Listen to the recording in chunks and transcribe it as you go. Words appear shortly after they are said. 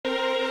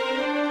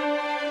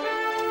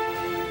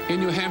In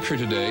New Hampshire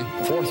today,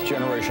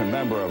 fourth-generation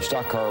member of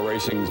stock car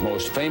racing's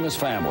most famous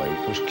family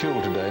was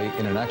killed today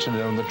in an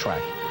accident on the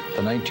track.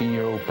 The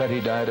 19-year-old Petty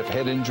died of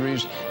head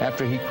injuries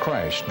after he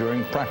crashed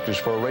during practice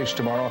for a race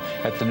tomorrow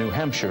at the New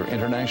Hampshire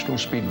International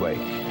Speedway.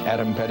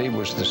 Adam Petty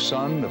was the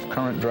son of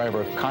current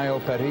driver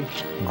Kyle Petty,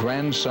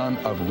 grandson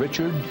of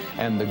Richard,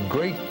 and the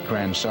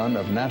great-grandson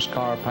of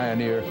NASCAR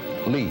pioneer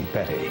Lee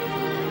Petty.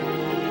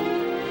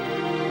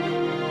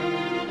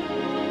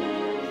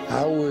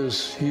 I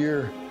was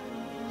here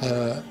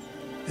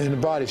in the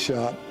body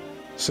shop.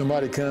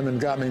 Somebody come and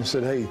got me and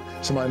said, hey,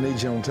 somebody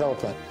needs you on the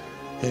telephone.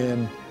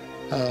 And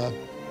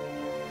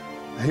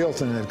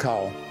Hilton had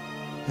called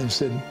and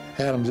said,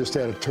 Adam just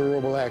had a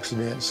terrible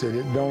accident, said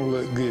it don't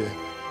look good.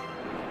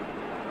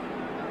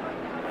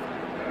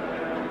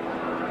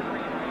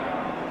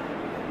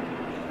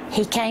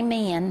 He came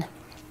in,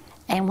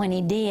 and when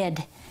he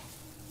did,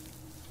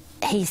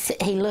 he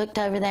looked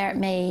over there at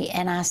me,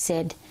 and I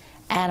said,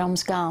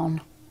 Adam's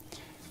gone.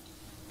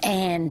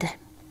 And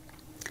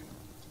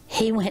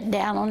he went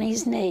down on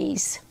his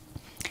knees,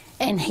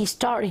 and he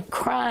started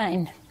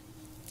crying.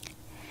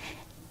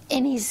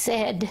 And he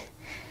said,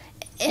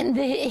 and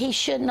he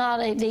should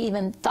not have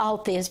even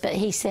thought this, but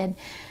he said,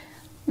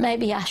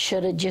 maybe I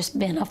should have just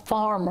been a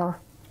farmer